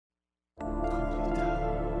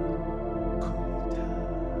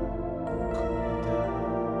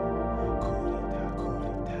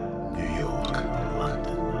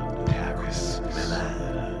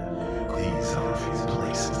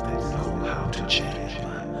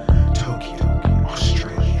Jam, Tokyo,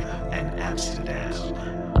 Australia, and Amsterdam.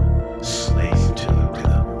 Slave to the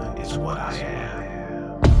rhythm is what I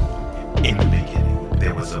am. In the beginning,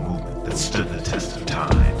 there was a movement that stood the test of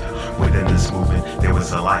time. Within this movement, there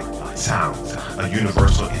was a light, sounds, a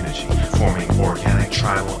universal energy, forming organic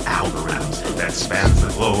tribal algorithms that spans the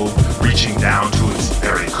globe, reaching down to its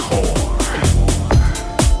very core.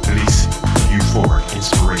 Releasing euphoric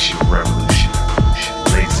inspirational revolution.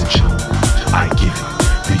 Ladies and gentlemen, I give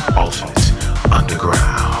you the ultimate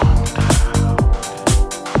underground.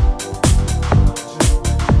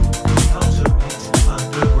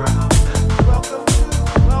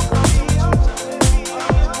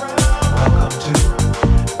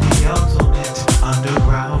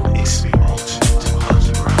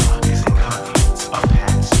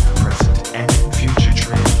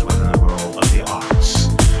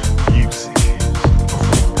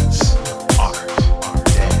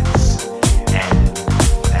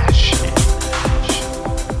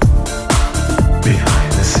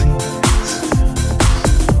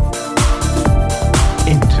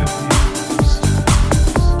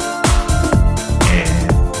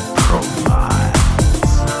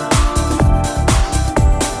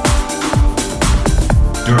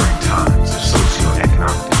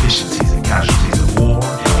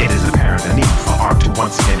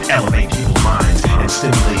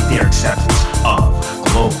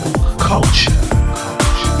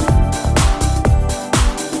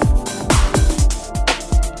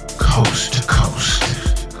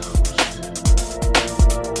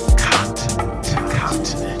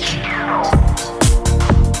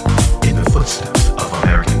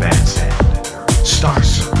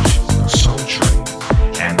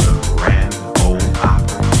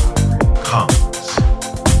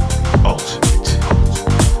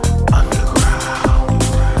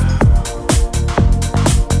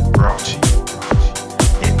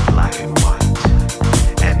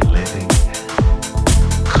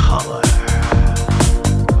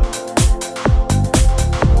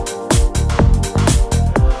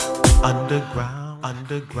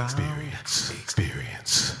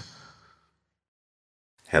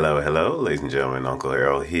 Hello, ladies and gentlemen. Uncle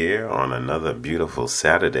Errol here on another beautiful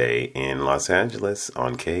Saturday in Los Angeles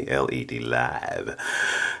on KLED Live.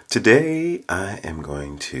 Today, I am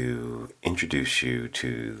going to introduce you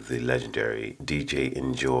to the legendary DJ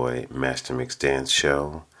Enjoy Master Mix Dance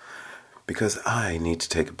Show because I need to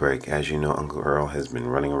take a break. As you know, Uncle Earl has been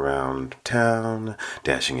running around town,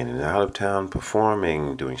 dashing in and out of town,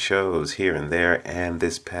 performing, doing shows here and there, and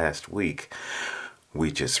this past week, we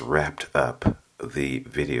just wrapped up the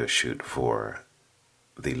video shoot for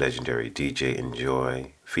the legendary DJ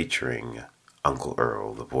Enjoy featuring Uncle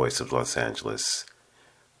Earl, the voice of Los Angeles,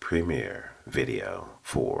 premiere video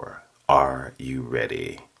for Are You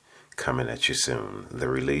Ready? Coming at you soon. The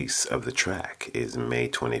release of the track is May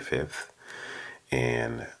 25th,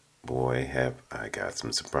 and boy, have I got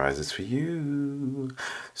some surprises for you.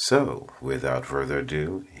 So, without further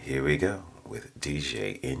ado, here we go with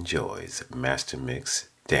DJ Enjoy's Master Mix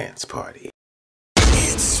Dance Party.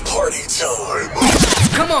 It's party time.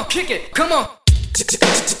 Come on, kick it. Come on.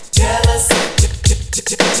 Jealous.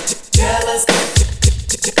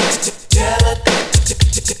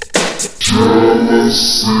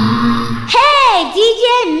 Hey,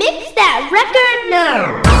 DJ, mix that record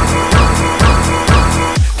now.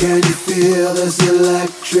 Can you feel this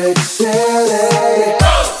electric city?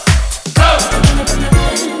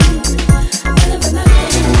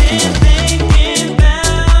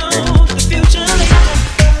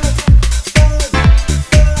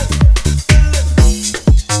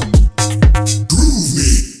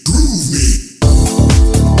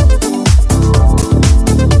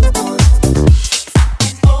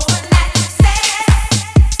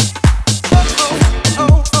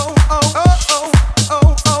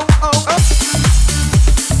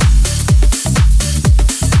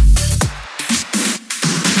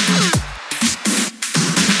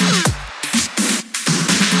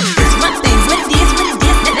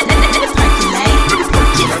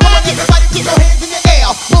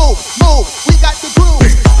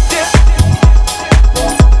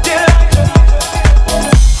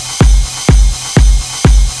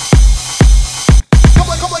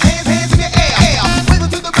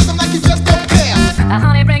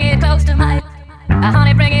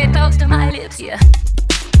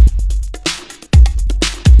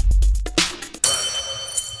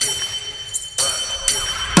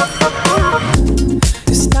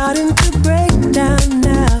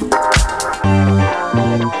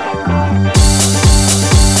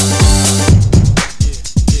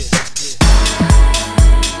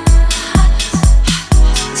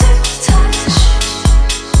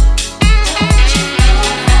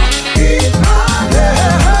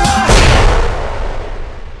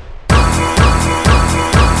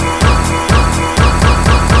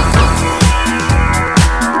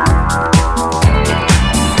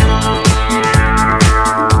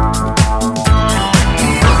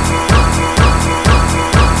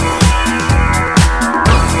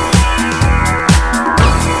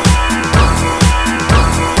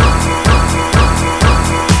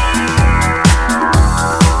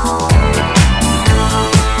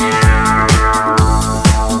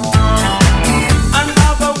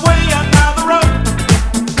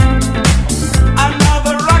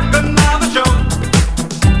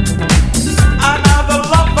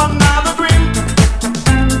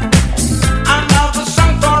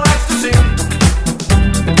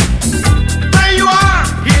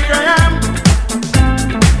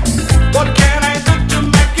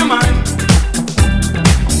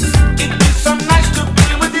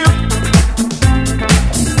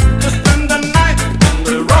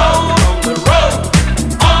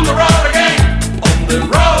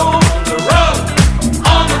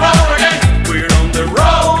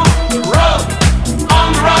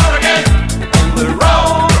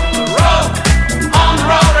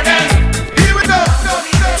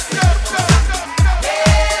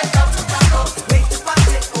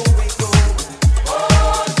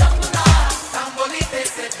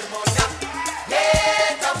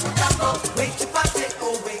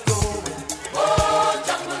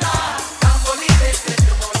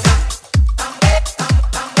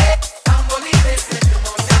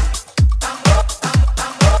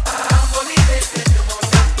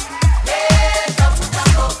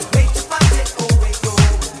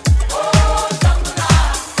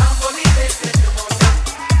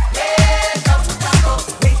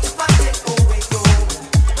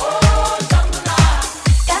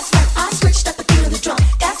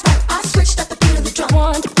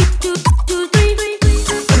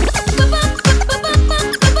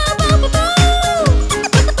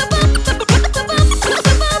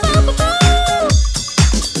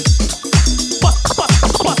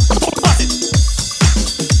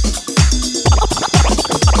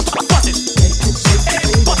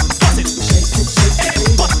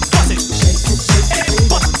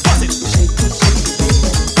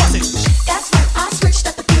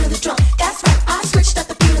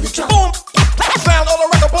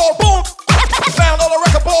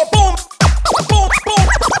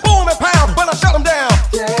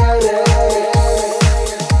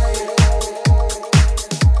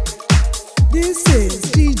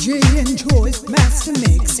 DJ enjoys Master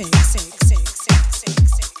Mix.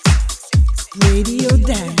 Radio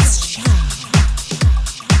Dance Show.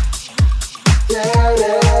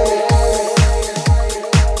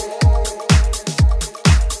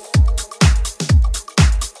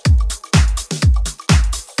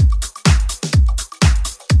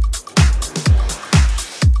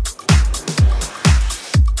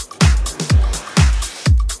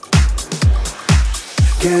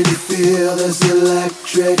 Can you feel this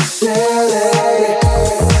electric city?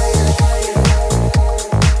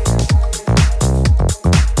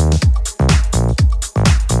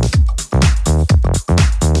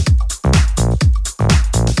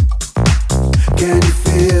 Can you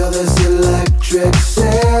feel this electric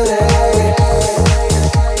city?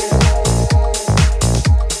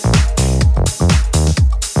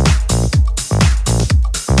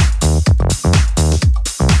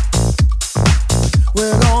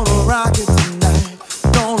 We're gonna rock it tonight,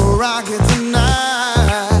 gonna rock it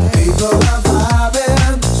tonight. People are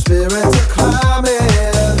vibing, spirits are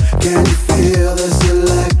climbing. Can you feel this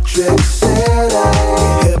electric city?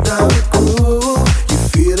 Hypnotic groove, you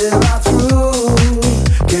feel it right through.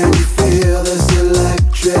 Can you feel this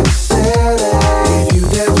electric city? If you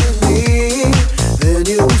dance with me, then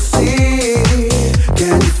you will see.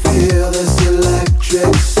 Can you feel this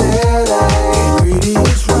electric city?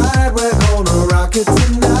 Ingredients right, we're gonna rock it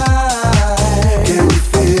tonight. Can you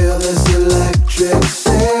feel this electric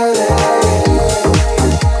city?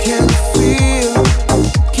 Can you feel this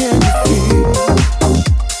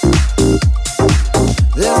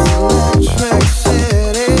electric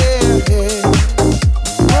city?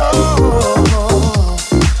 Oh,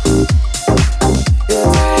 it's a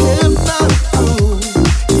hypnotic groove.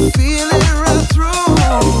 You feel it right through.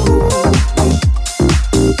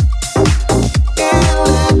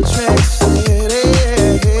 Electric city.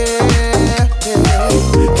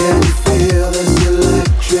 Can you feel this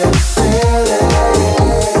electric city?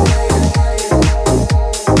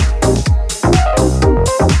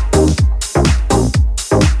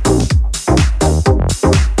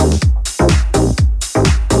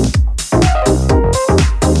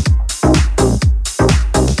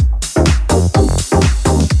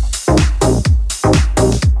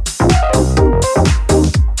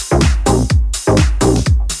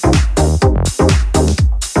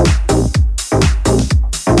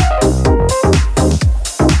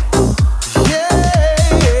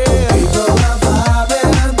 People are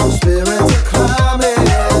vibing, spirits are climbing.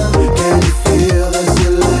 Can you feel this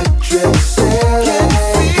electric city?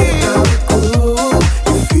 Hypnotic groove,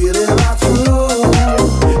 you feel it right through.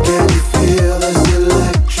 Can you feel this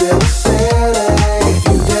electric city? If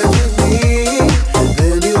you dance with me,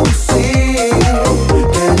 then you will see.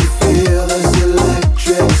 Can you feel this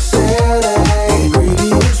electric city?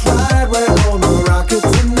 Ingredients right, we're gonna rock it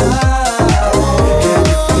tonight. Can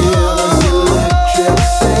you feel this electric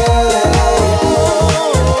city?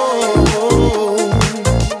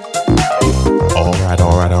 All right.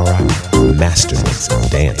 Master Mix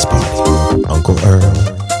Dance Party. Uncle Earl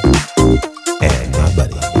and my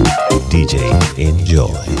buddy, DJ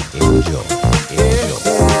Enjoy. Enjoy.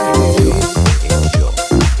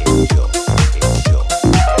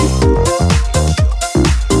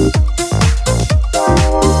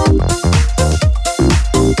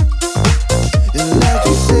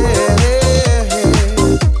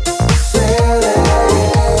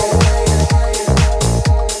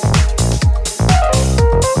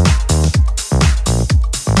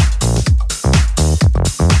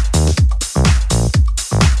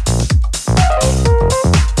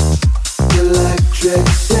 Electric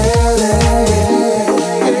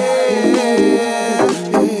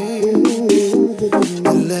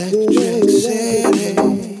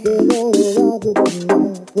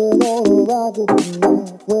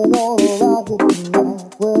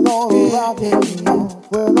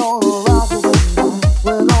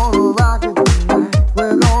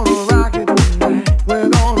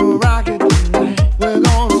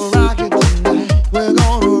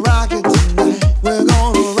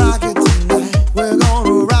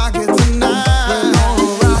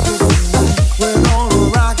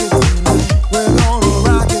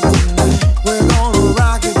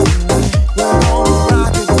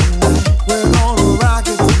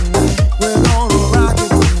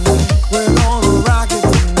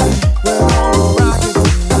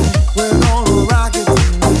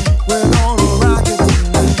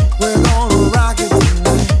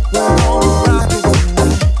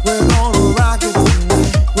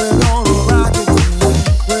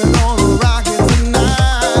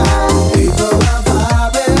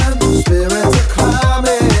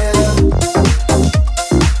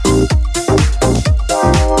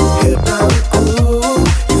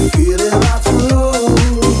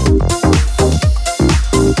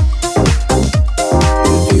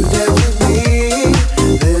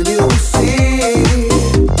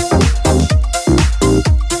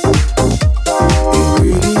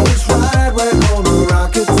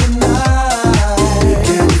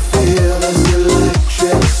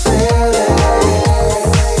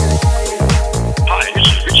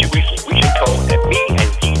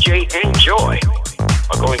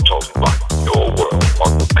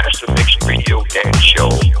Radio Dance Show.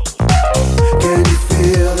 Can you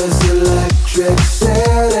feel this electric city?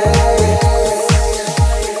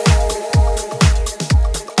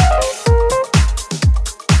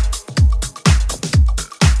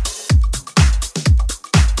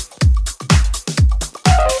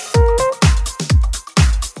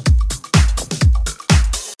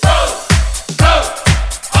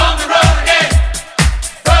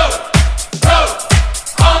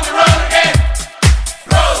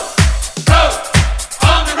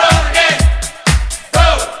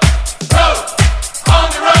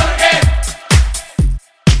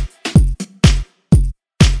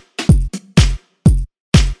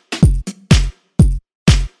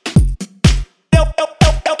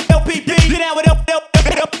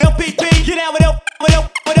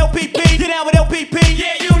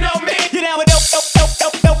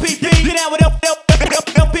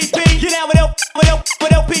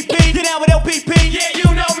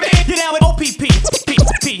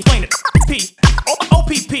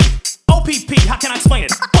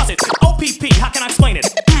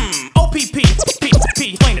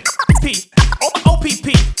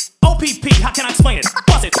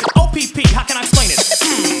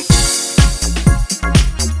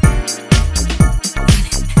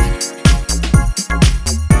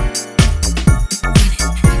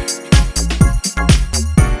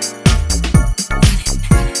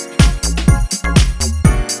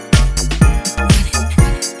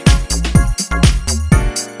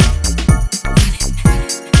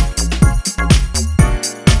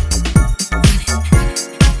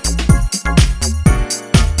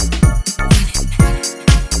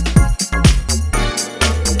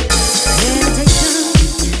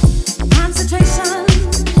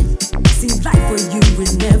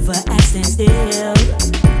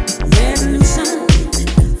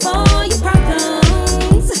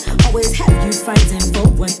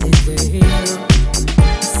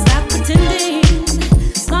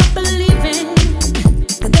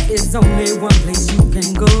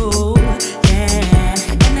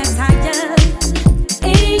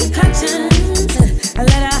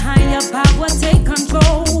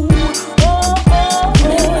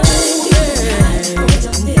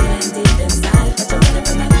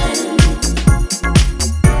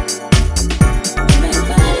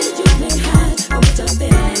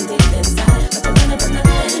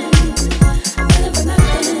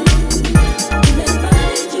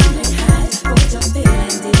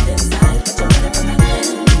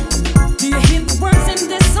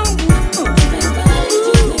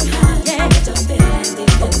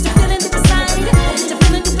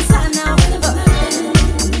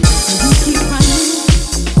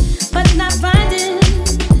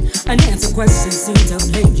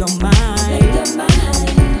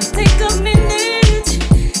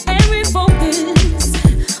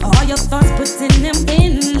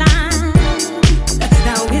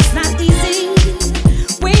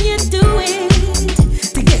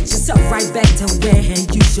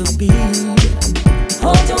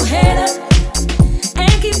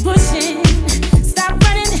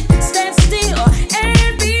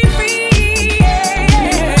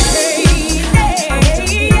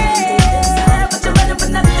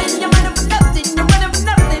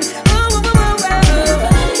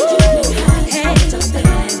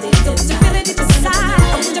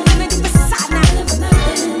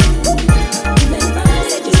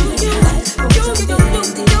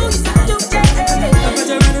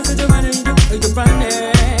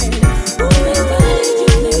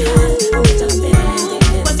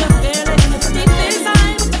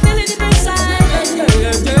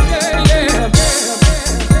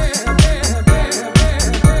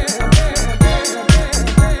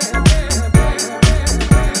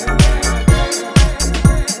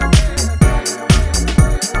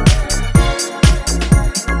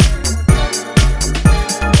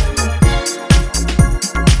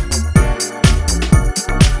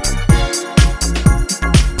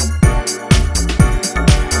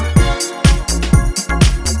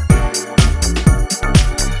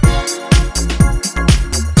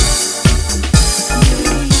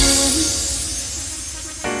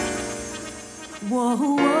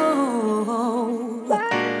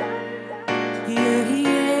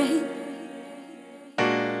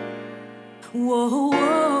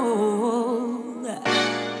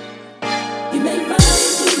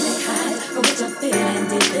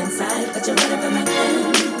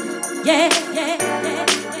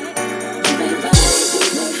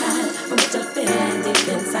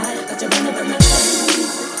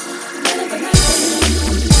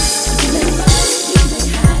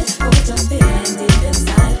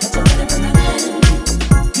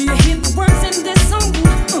 Do you hear the words in this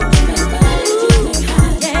song?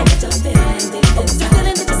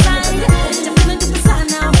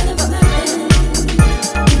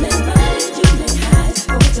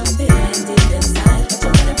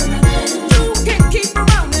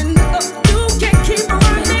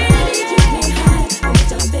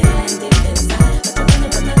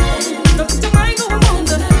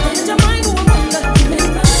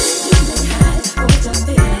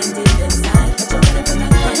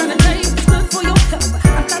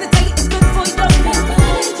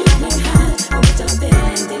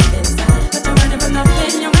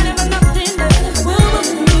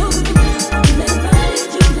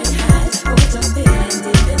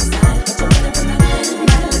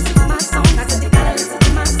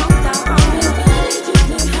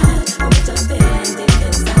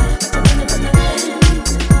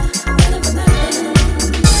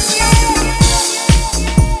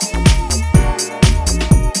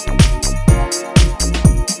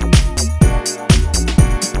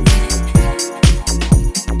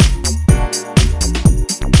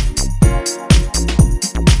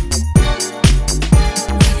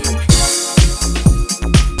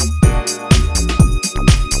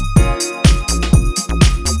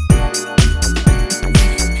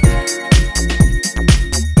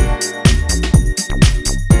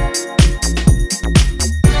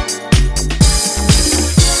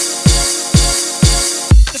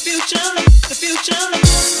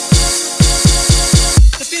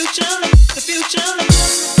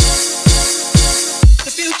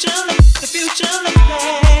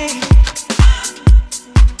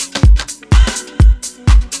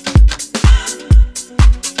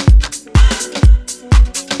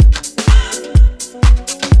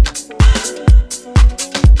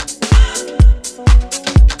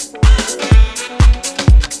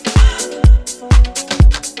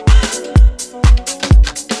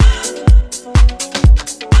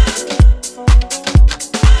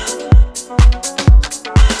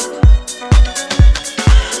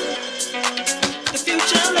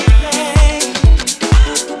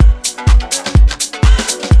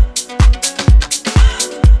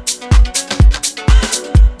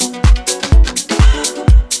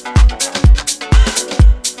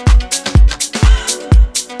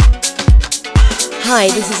 Hi,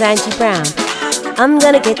 this is Angie Brown. I'm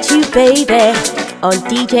gonna get you, baby, on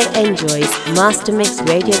DJ Enjoy's Master Mix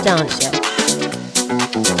Radio Dance Show.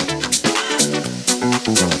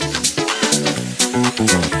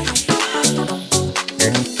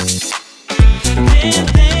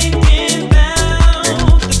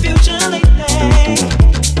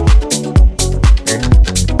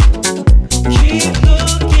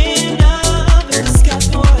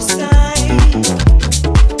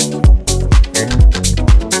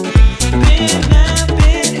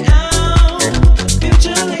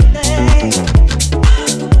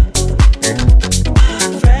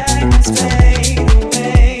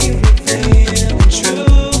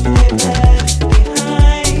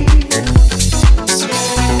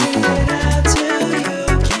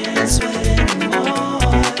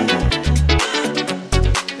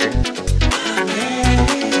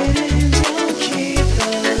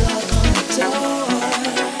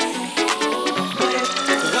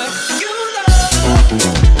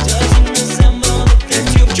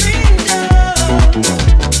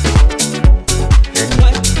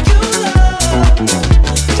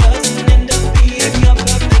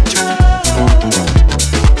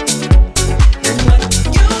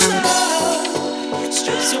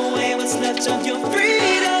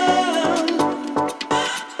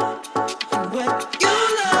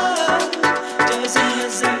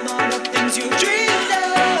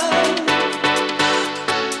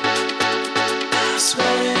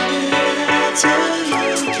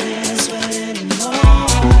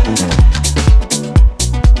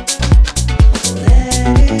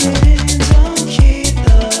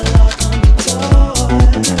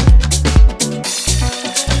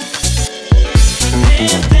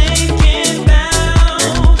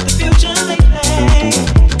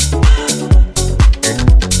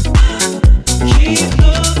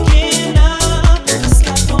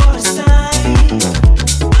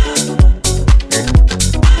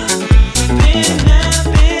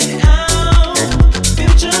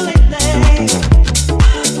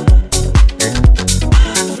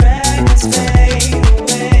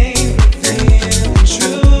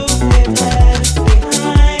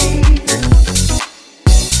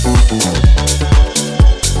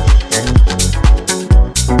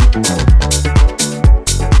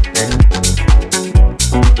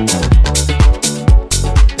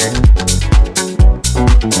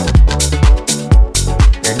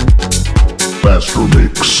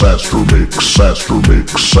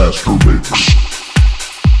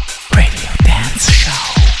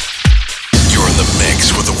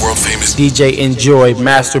 DJ Enjoy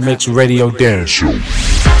Master Mix Radio Dance Show.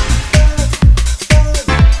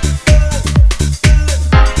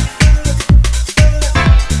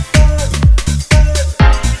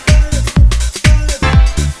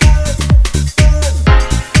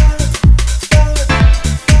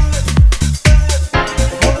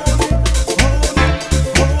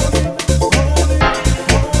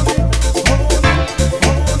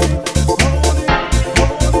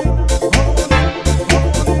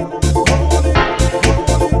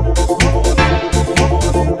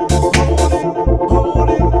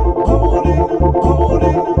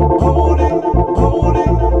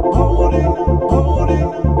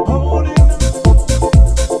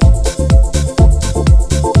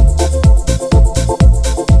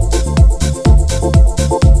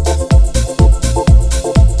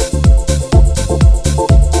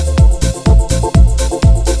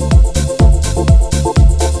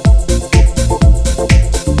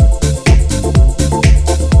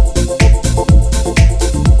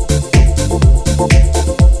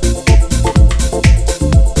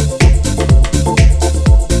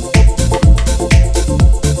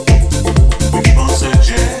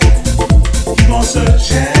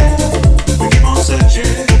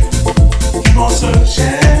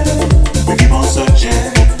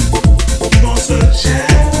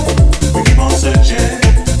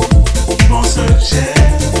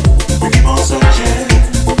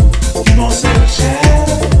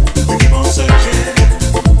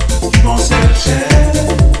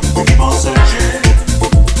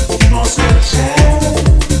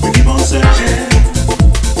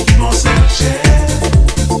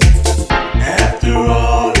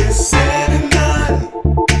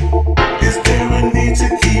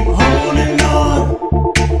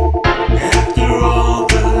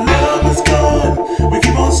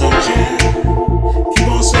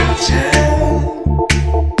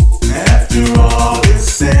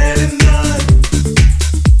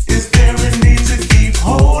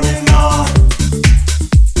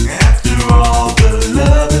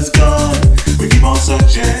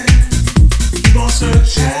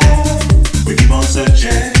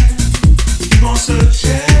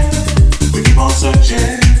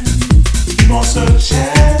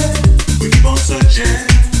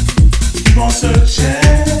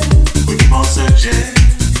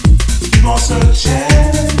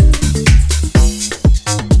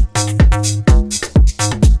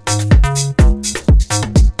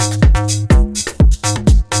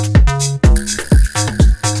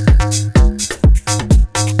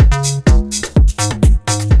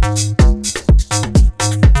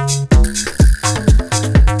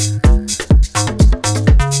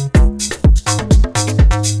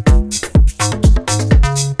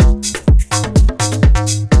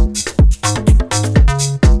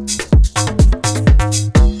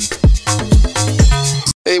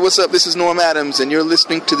 what's up? This is Norm Adams, and you're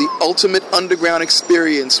listening to the Ultimate Underground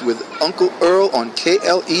Experience with Uncle Earl on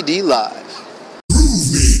KLED Live.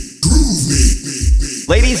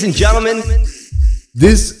 Ladies and gentlemen,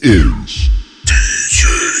 this is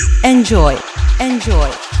DJ. Enjoy,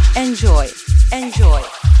 enjoy, enjoy, enjoy,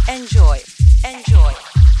 enjoy, enjoy,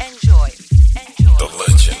 enjoy, enjoy. The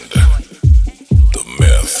legend, the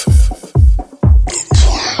myth.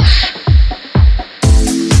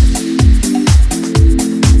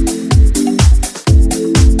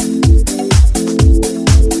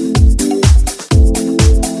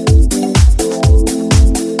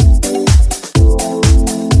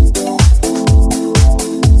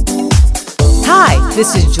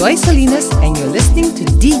 This is Joy Salinas, and you're listening to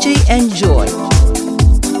DJ Enjoy.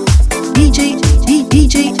 DJ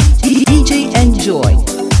Enjoy.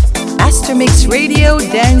 Master Mix Radio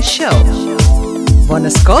Dance Show. Buon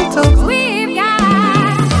ascolto.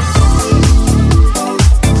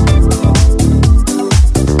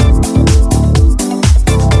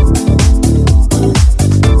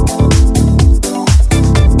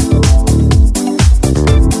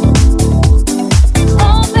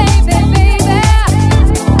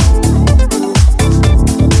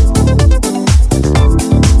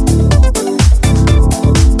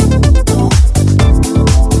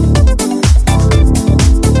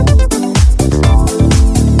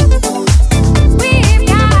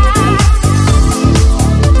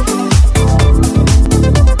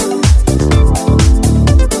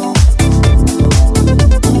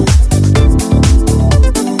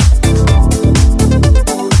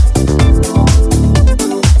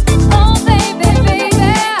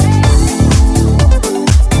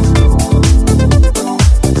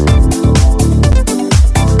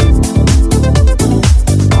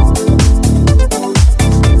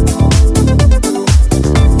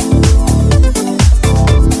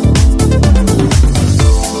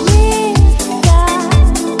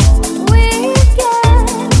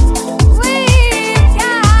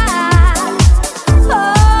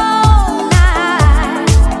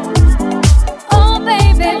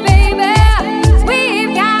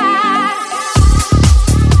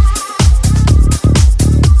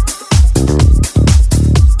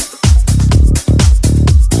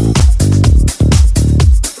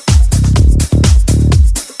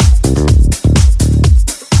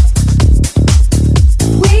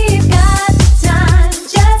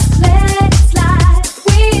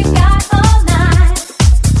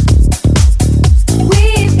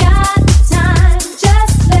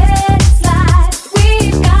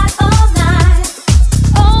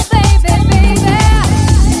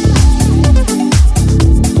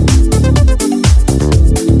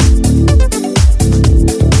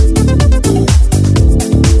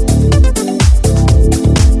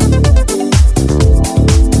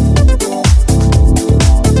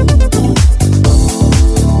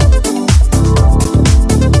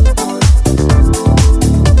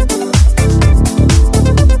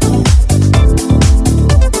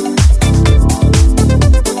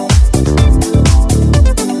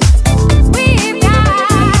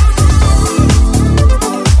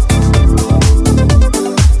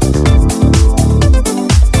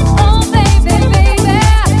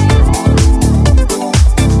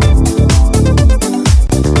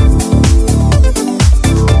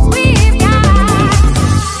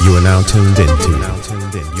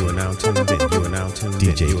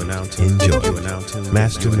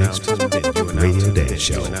 Master Mix Radio Dance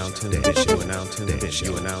Show.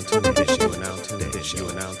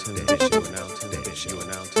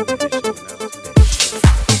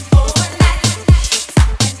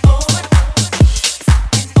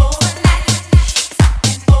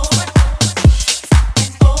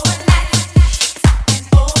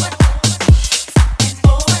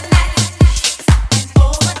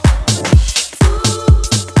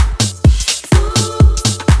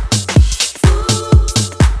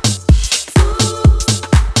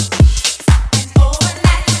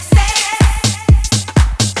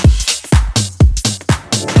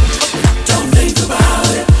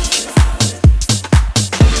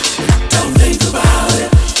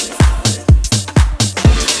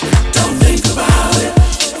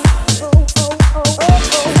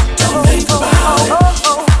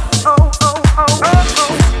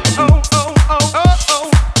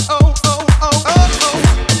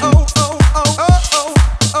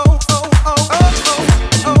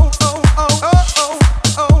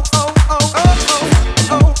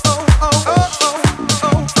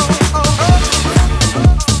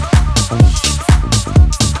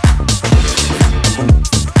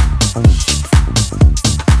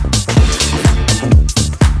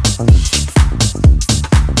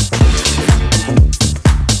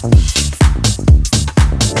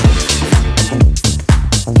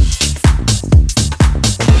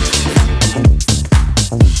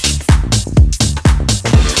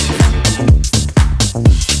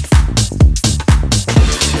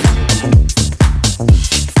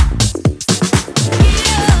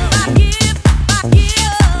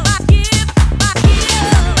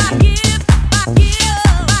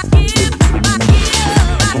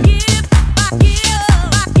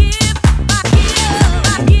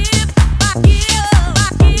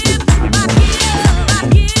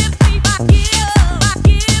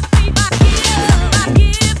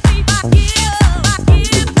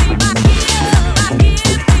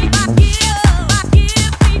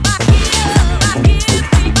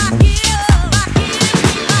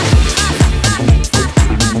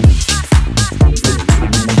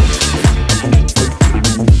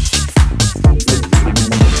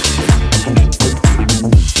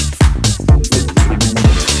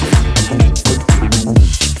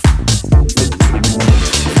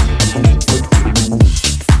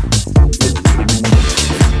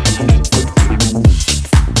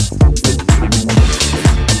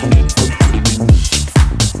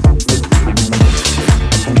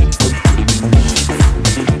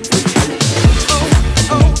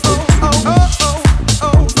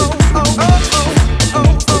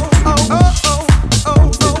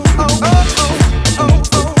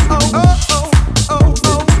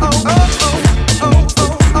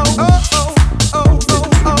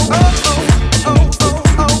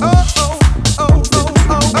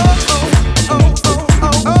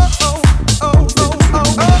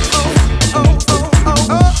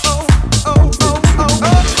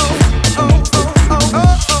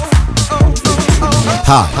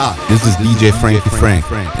 Hi, this is DJ Frankie Frank,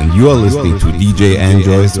 and you are listening to DJ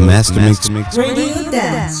Enjoy's Master Mix Radio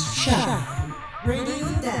Dance Show. Radio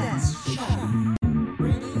Dance Show.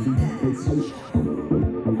 Radio Dance Show.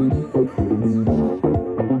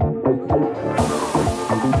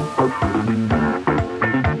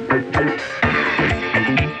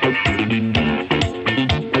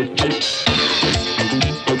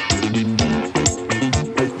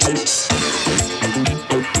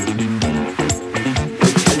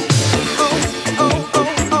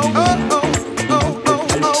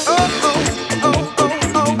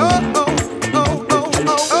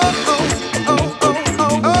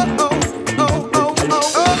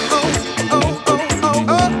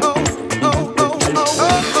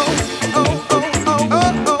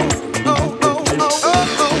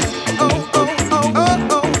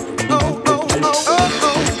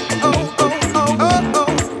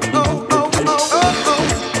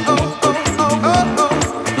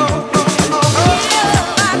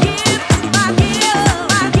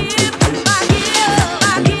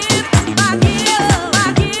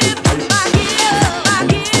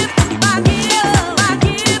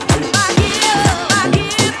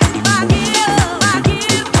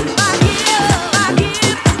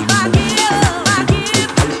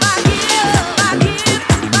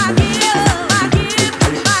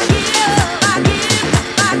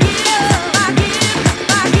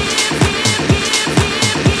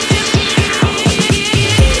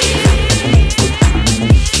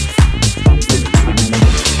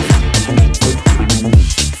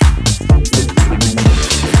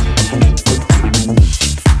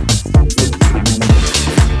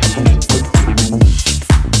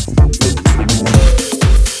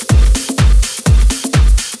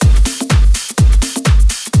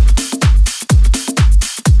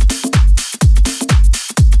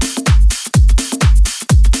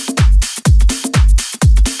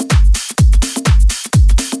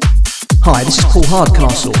 Hi, this is Paul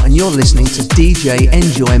Hardcastle, and you're listening to DJ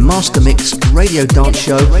Enjoy Master Mix Radio Dance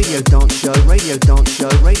Show. Radio Dance Show. Radio Dance Show.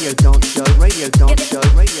 Radio Dance Show. Radio Dance Show.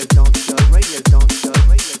 Radio Dance Show. Radio Dance Show.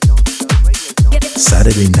 Radio Dance Show. Radio Dance Show.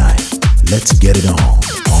 Saturday night, let's get it on.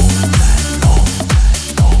 All night long.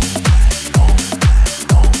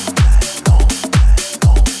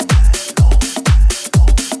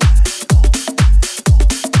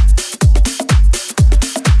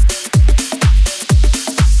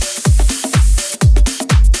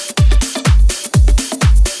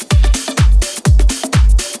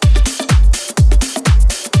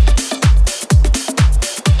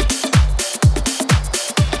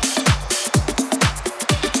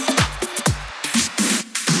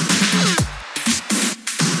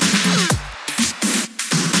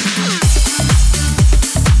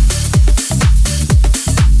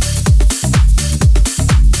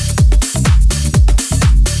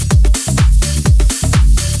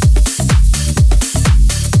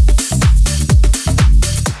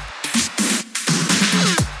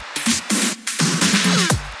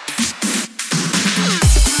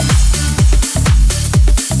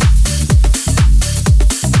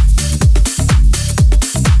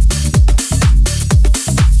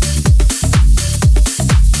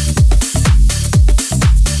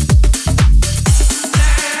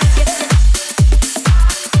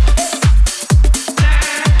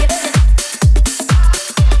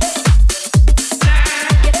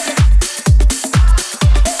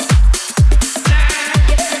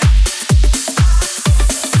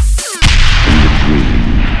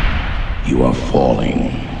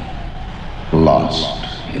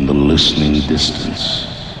 Distance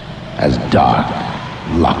as dark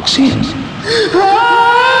locks in.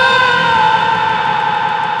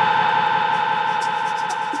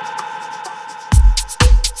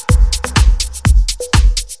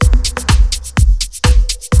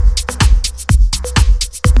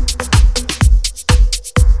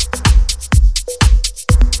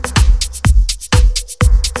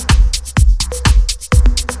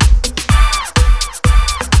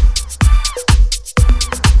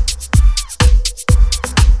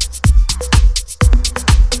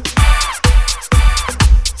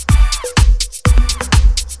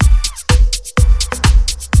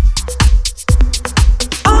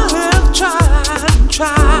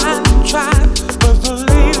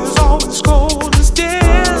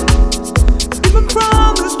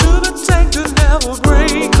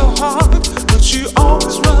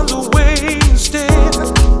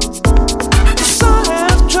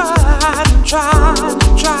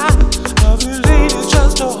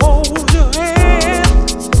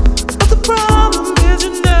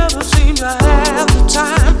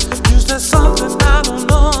 Something I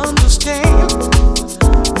don't understand.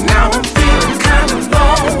 Now I'm feeling kind of lost.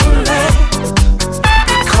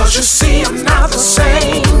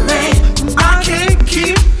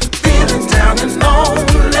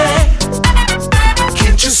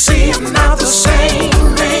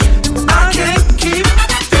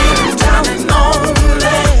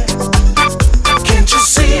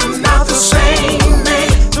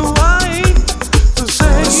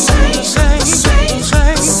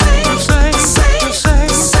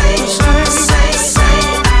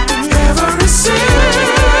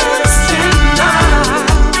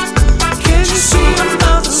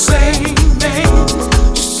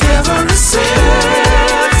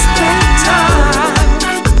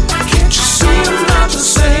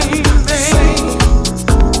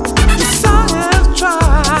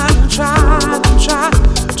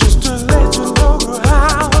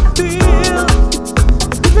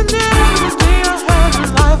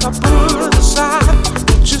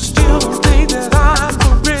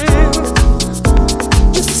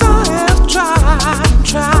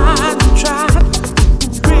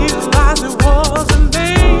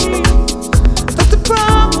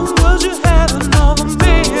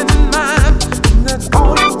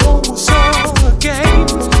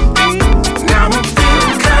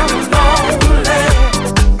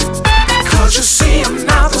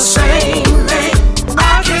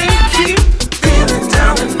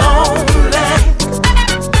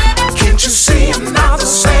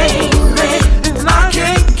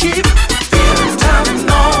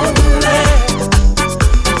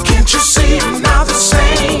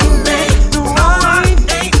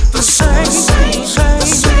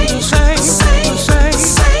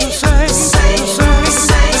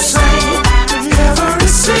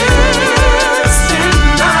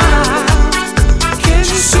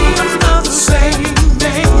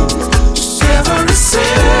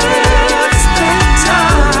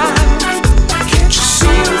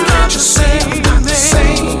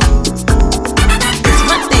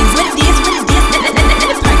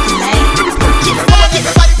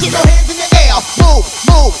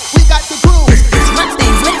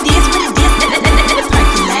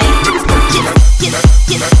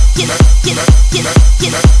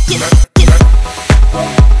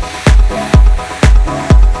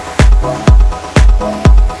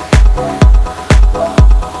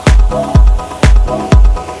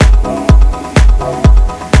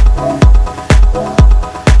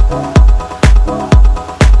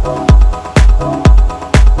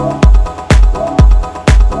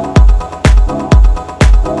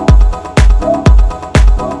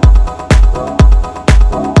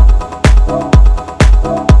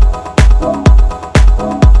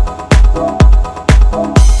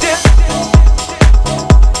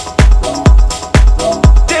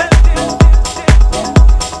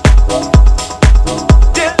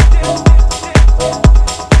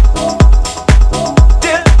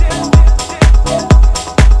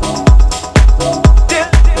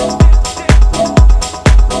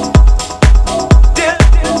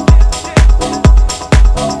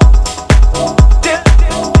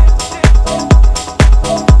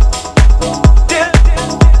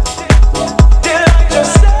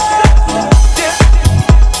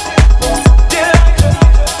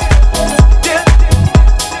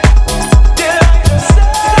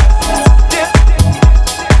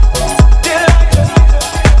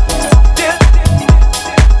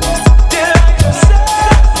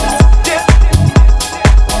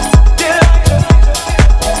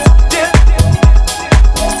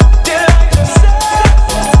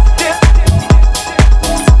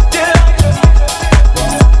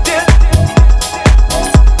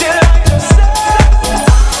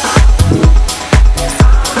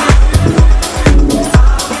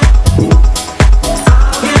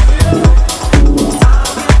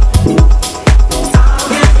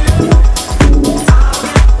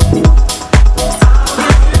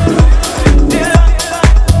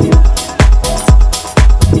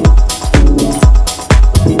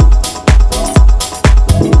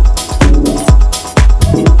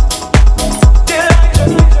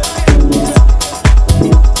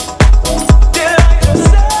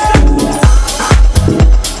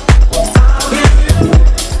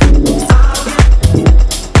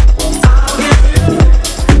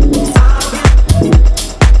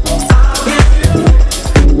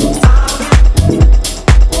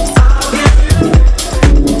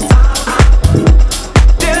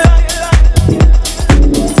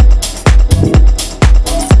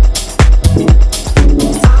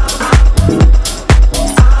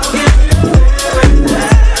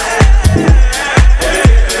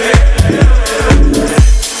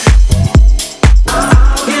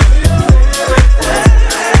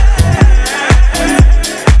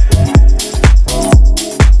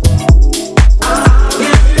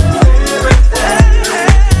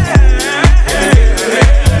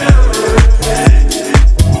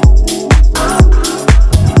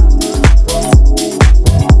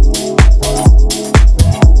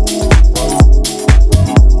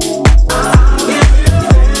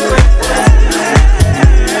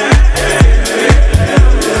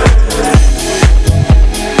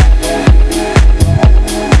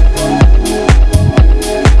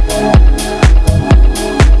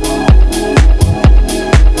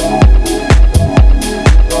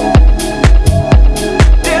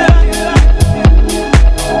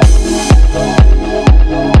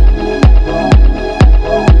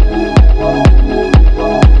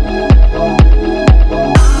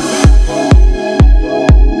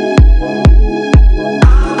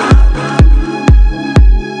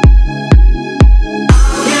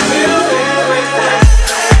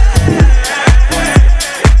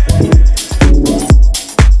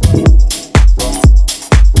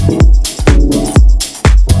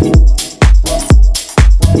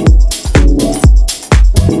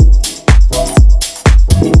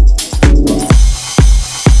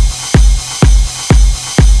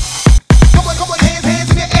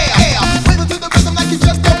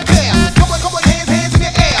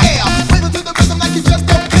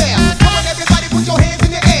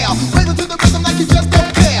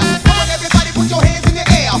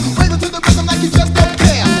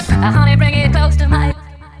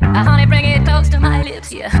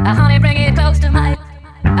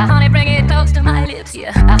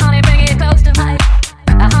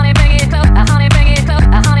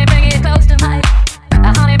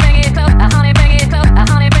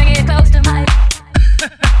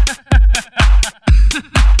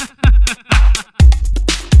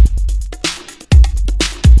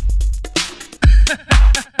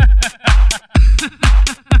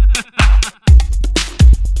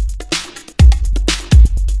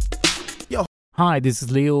 Hi, this is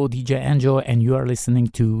Leo, DJ Enjoy, and you are listening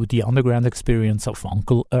to The Underground Experience of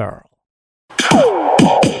Uncle Earl.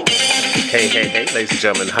 Hey, ladies and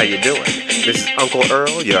gentlemen, how you doing? This is Uncle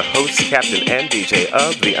Earl, your host, captain, and DJ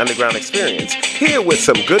of the Underground Experience, here with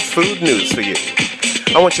some good food news for you.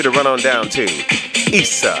 I want you to run on down to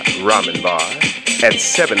Issa Ramen Bar at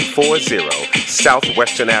 740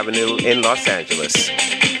 Southwestern Avenue in Los Angeles.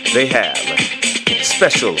 They have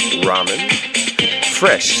special ramen,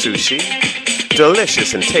 fresh sushi,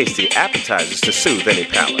 delicious and tasty appetizers to soothe any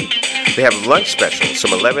palate. They have lunch specials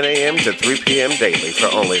from 11 a.m. to 3 p.m. daily for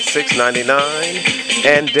only $6.99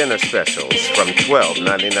 and dinner specials from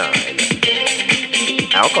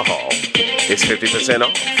 $12.99. Alcohol is 50%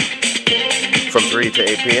 off from 3 to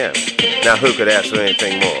 8 p.m. Now, who could ask for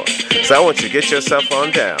anything more? So I want you to get yourself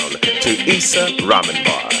on down to Issa Ramen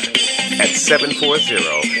Bar at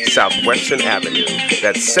 740 Southwestern Avenue.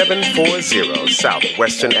 That's 740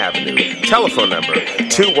 Southwestern Avenue. Telephone number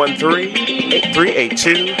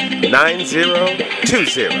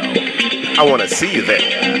 213-382-9020. I want to see you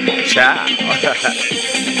there. Ciao.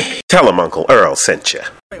 Tell him Uncle Earl sent you.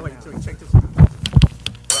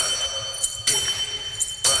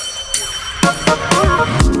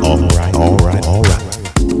 All right.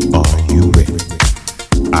 Are you ready?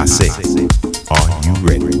 I say, are you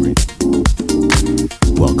ready?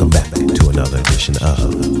 Welcome back to another edition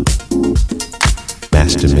of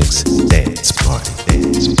Master Mix Dance Party.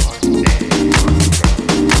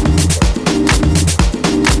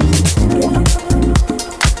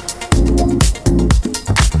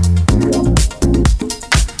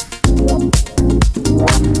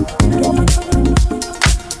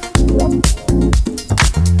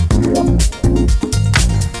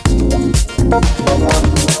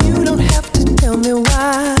 You don't have to tell me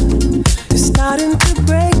why you're starting to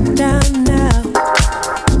break down now.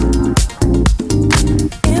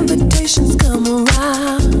 Invitations come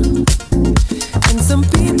around, and some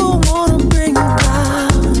people wanna bring you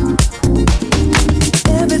down.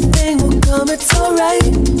 Everything will come, it's alright.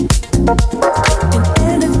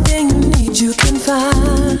 And anything you need, you can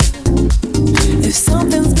find. If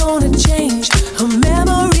something's gonna change, a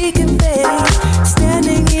memory can fade.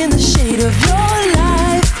 Standing in the shade of your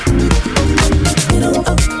life. You know,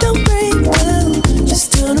 don't break down,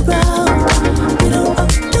 just turn around. You know,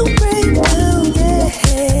 don't break down, yeah.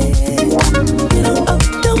 You know,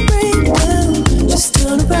 don't break down, just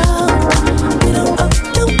turn around. You know,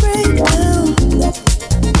 don't break down.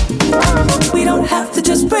 We don't have to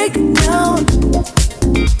just break down.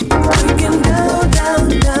 Breaking down.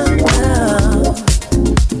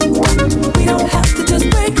 We don't have to just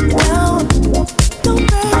break down. Don't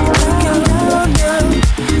break down.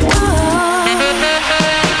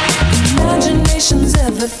 Imagination's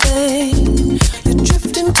everything. You're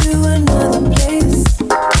drifting to another place.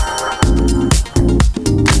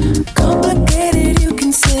 Complicated, you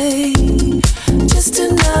can say. Just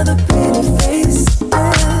another pretty face.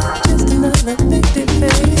 Yeah, just another pretty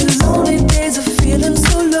face. Lonely days of feeling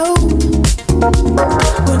so low.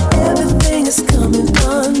 When everything is coming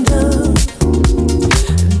undone.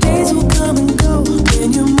 Days will come and go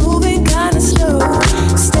when you're moving kinda slow.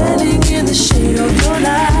 Standing in the shade of your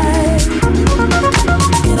light.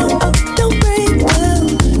 You know, don't break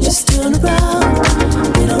down, just turn around.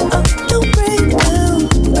 You know, don't break down,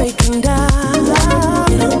 breaking down.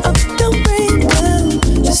 You know, don't break down,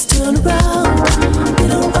 just turn around. You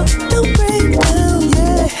know, don't break down,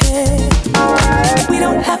 yeah. We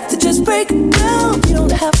don't have to just break down. We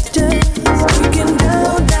don't have to just breaking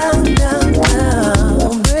down.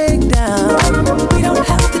 Break down. We don't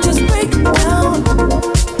have to just break down.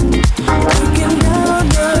 Breaking down.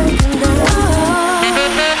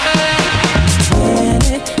 When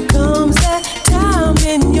it comes that time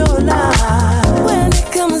in your life, when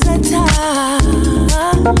it comes that time,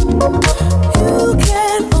 you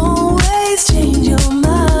can always change your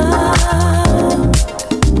mind.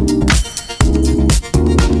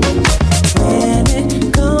 When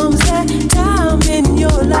it comes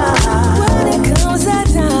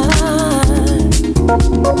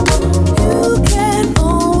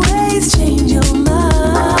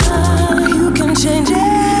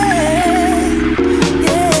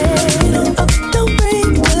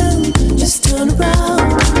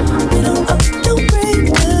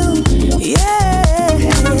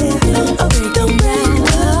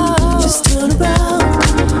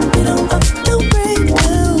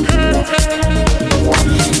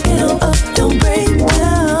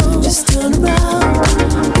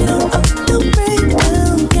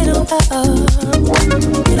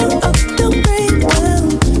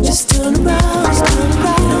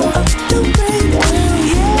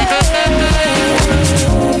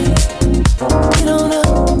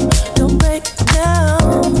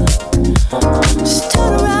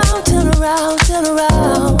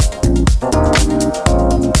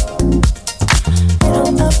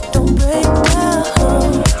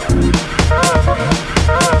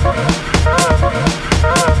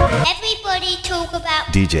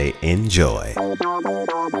DJ Enjoy.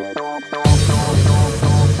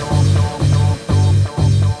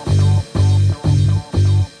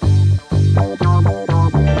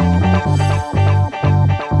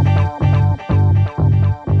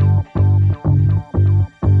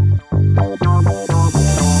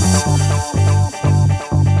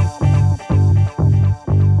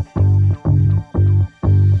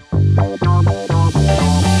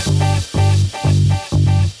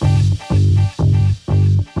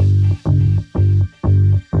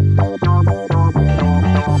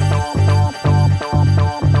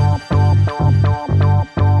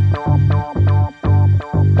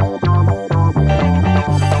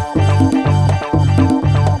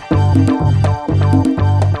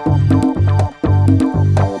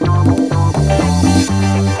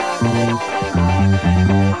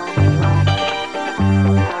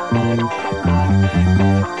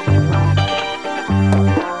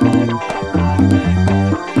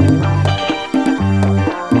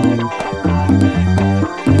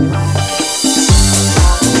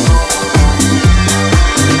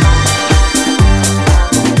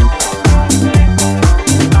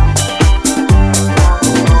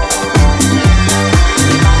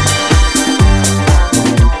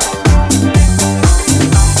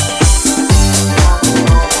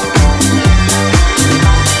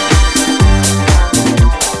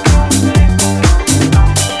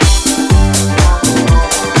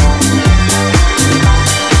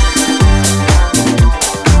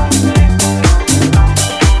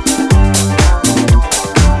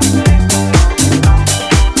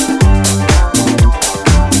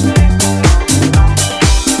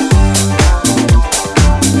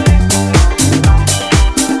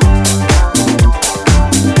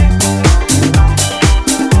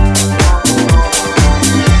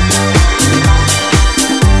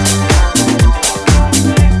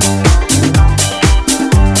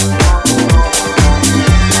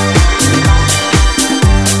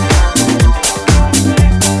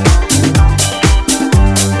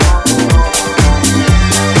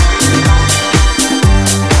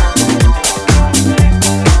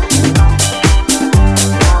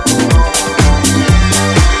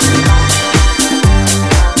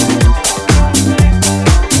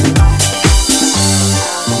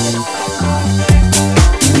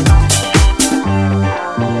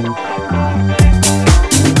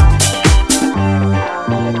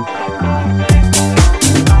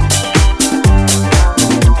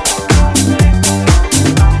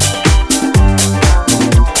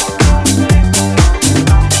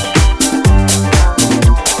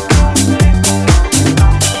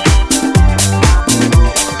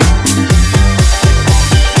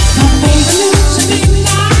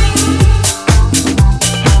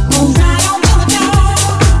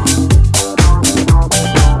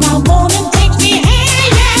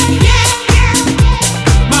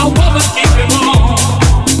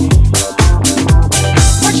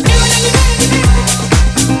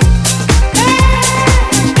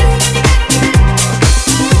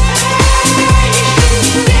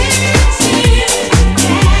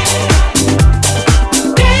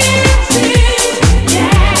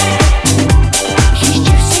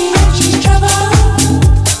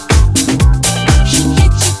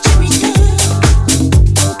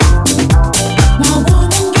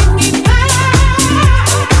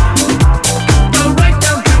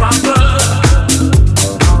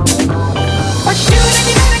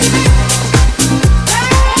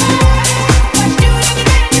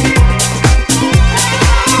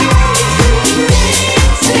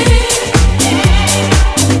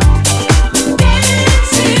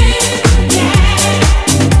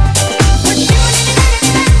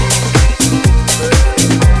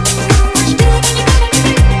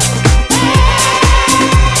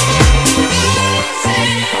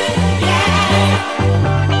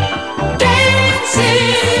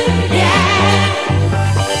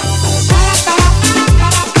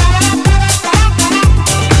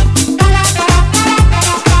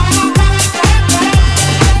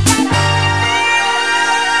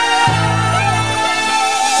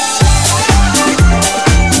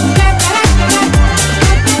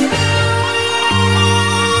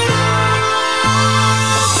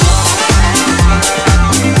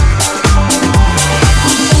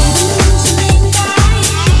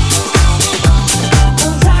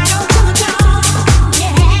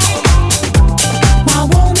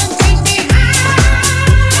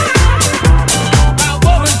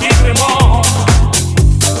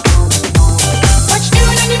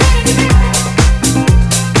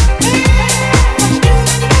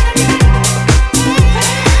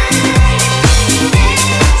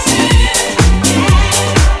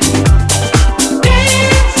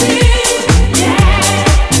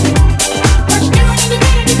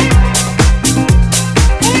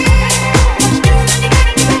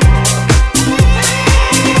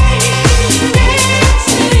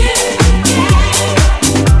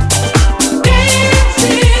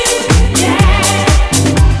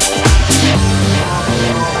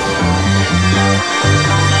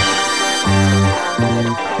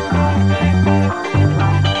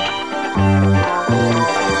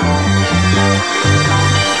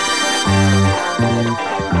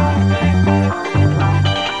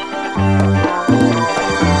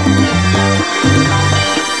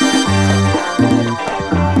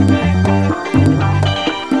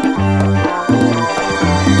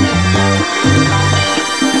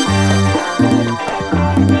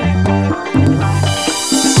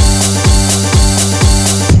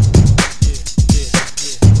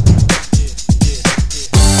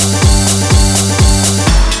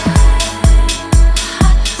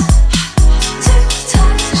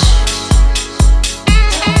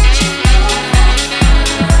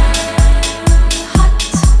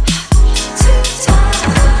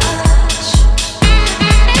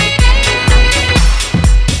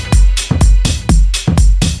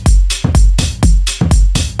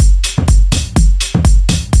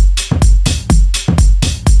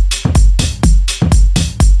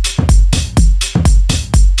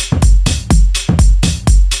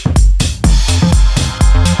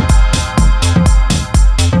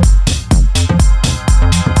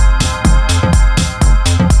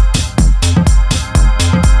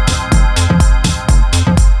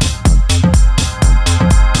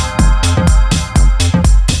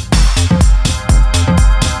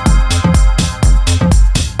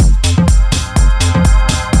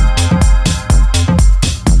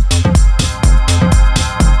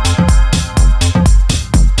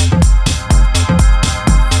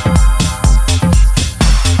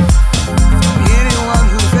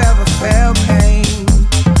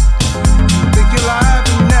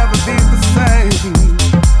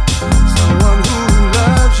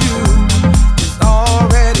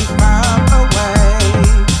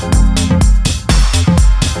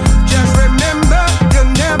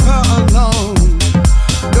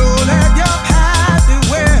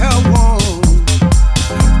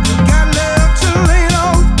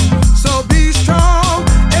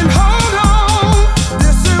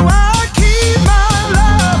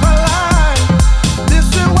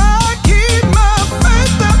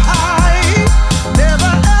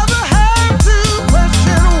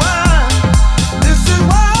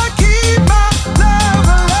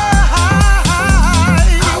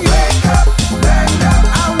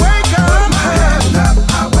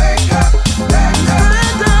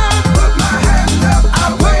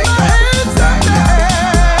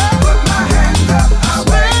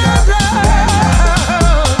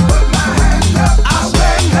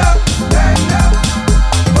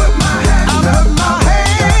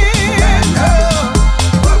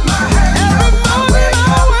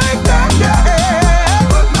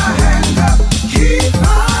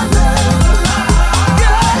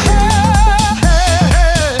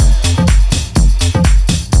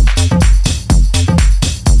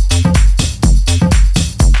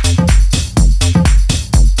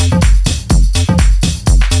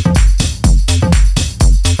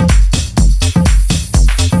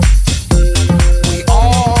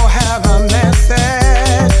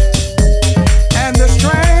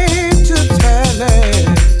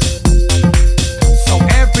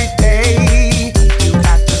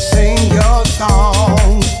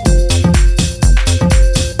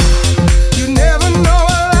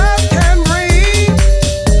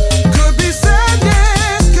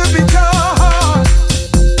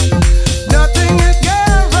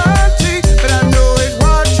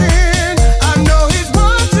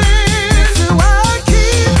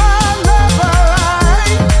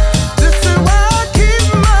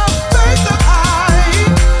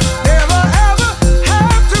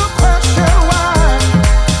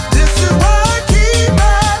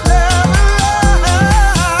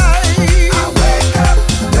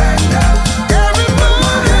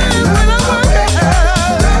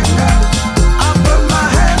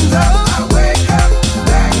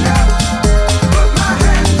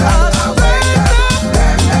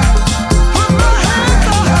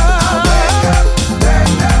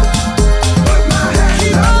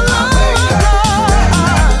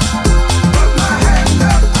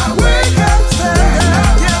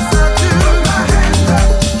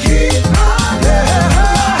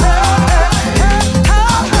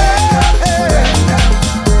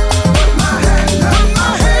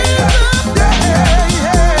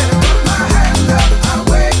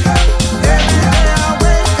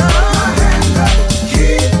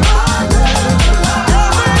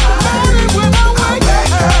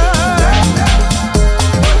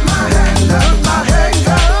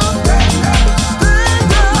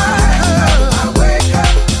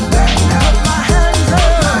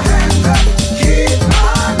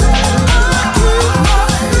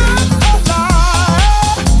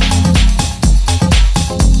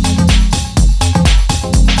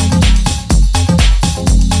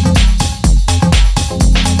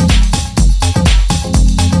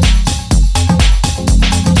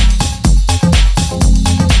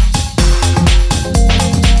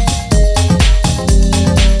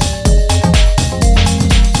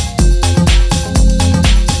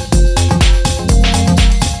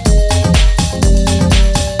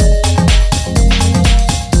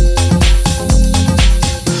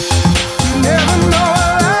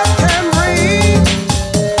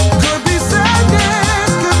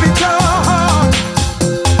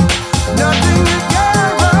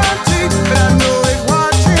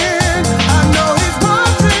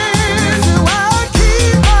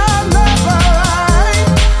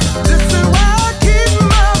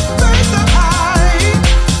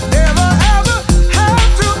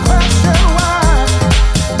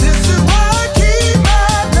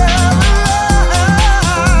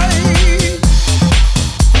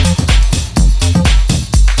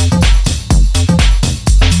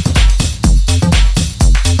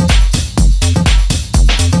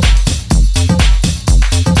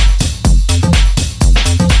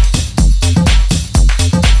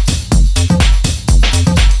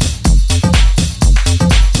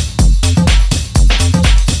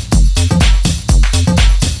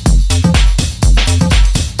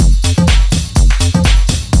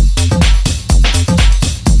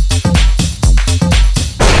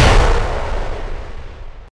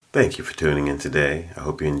 Thank you for tuning in today. I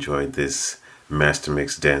hope you enjoyed this Master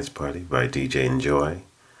Mix Dance Party by DJ Enjoy.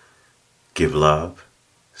 Give love,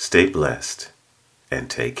 stay blessed, and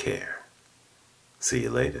take care. See you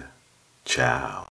later. Ciao.